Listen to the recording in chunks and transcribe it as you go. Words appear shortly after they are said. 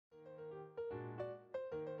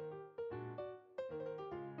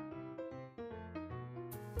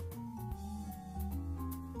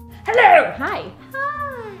Hello! Hi.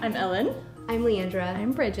 Hi. I'm Ellen. I'm Leandra.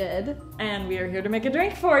 I'm Bridgid. And we are here to make a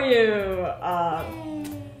drink for you.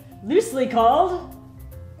 Loosely called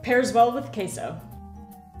Pairs Well with Queso.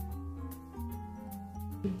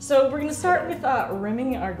 So we're gonna start with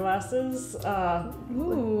rimming our glasses.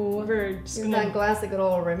 Ooh. We're just Give gonna that glass a good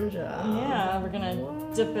old rim job. Yeah, we're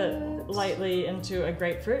gonna dip it lightly into a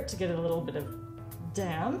grapefruit to get a little bit of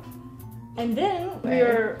damp. And then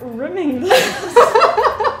we're rimming this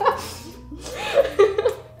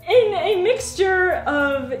in a mixture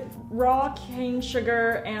of raw cane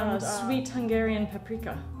sugar and sweet Hungarian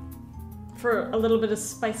paprika for a little bit of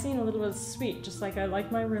spicy and a little bit of sweet, just like I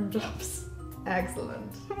like my rim jobs.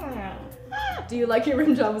 Excellent. Do you like your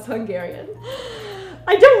rim jobs Hungarian?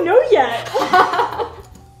 I don't know yet.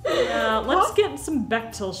 Yeah, let's get some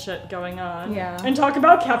Bechtel shit going on. Yeah. And talk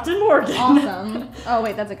about Captain Morgan. Awesome. Oh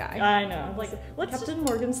wait, that's a guy. I know. Like, Captain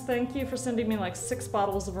Morgan's, thank you for sending me like 6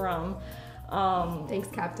 bottles of rum. Thanks,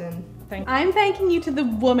 Captain. I'm thanking you to the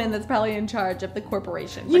woman that's probably in charge of the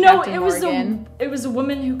corporation. You know, Captain Morgan. it was a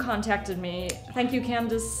woman who contacted me. Thank you,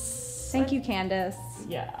 Candace. Thank you, Candace.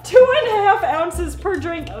 Yeah. 2.5 ounces per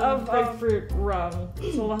drink of grapefruit rum.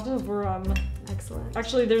 It's a lot of rum. Excellent.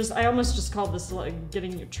 Actually, I almost just called this like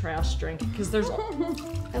getting your trash drink because there's.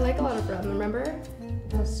 I like a lot of rum. Remember?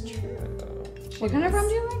 That's true. What kind of rum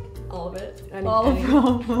do you like? All of it. All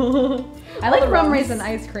of rum. I like rum raisin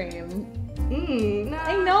ice cream. No.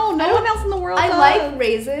 I know. No one else in the world I does. like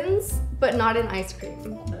raisins, but not in ice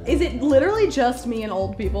cream. Is it literally just me and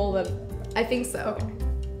old people that? I think so. Okay.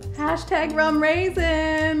 Hashtag rum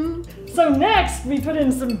raisin. So next we put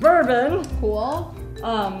in some bourbon. Cool.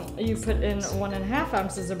 You put in 1.5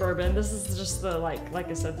 ounces of bourbon. This is just the like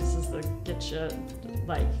I said, this is the get you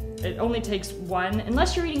like it only takes 1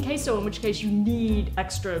 unless you're eating queso, in which case you need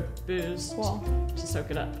extra booze to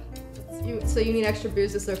soak it up. So you need extra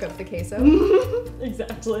booze to soak up the queso?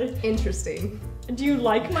 Exactly. Interesting. Do you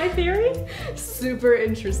like my theory? Super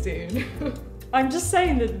interesting. I'm just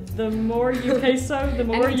saying that the more you queso, the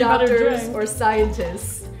more Any you better doctors drink. or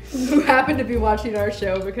scientists who happen to be watching our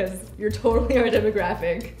show because you're totally our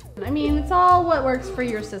demographic. I mean, it's all what works for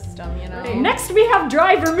your system, you know? Right. Next we have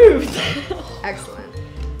dry vermouth. Excellent.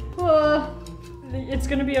 It's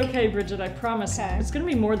gonna be okay, Bridget, I promise. Okay. It's gonna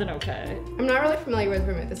be more than okay. I'm not really familiar with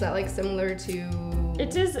vermouth. Is that like similar to...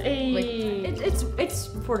 It is a... Like- it's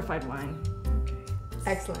fortified wine.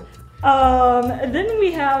 Excellent. Then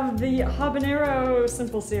we have the habanero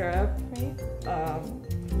simple syrup. Right?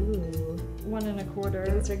 Ooh. 1.25.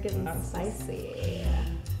 Things are getting ounces. spicy.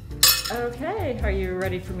 Okay, are you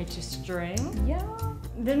ready for me to strain? Yeah.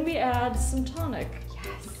 Then we add some tonic.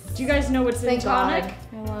 Yes. Do you guys know what's in Thank tonic?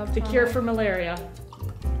 I love The cure for malaria.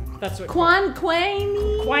 That's what. Quinine.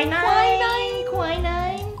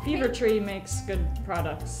 Quinine. Fever Tree makes good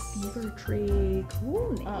products. Fever Tree.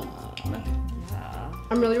 Cool name. Yeah.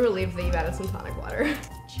 I'm really relieved that you've added some tonic water.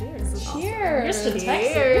 Cheers. Cheers. Here's to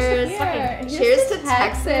Texas. Cheers. Fucking- Cheers to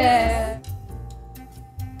Texas.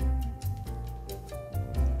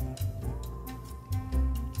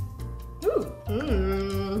 Ooh.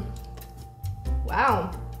 Mmm.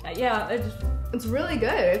 Wow. Yeah. It's really good.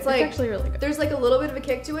 It's like actually really good. There's like a little bit of a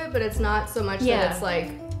kick to it, but it's not so much that it's like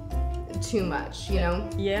too much, you know?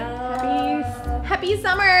 Yeah. Happy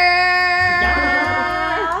summer!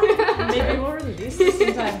 Yeah. Maybe we'll release this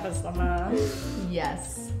in time for summer.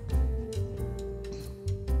 Yes.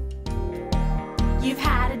 You've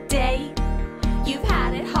had a date, you've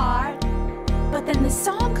had it hard, but then the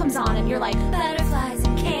song comes on and you're like, butterfly.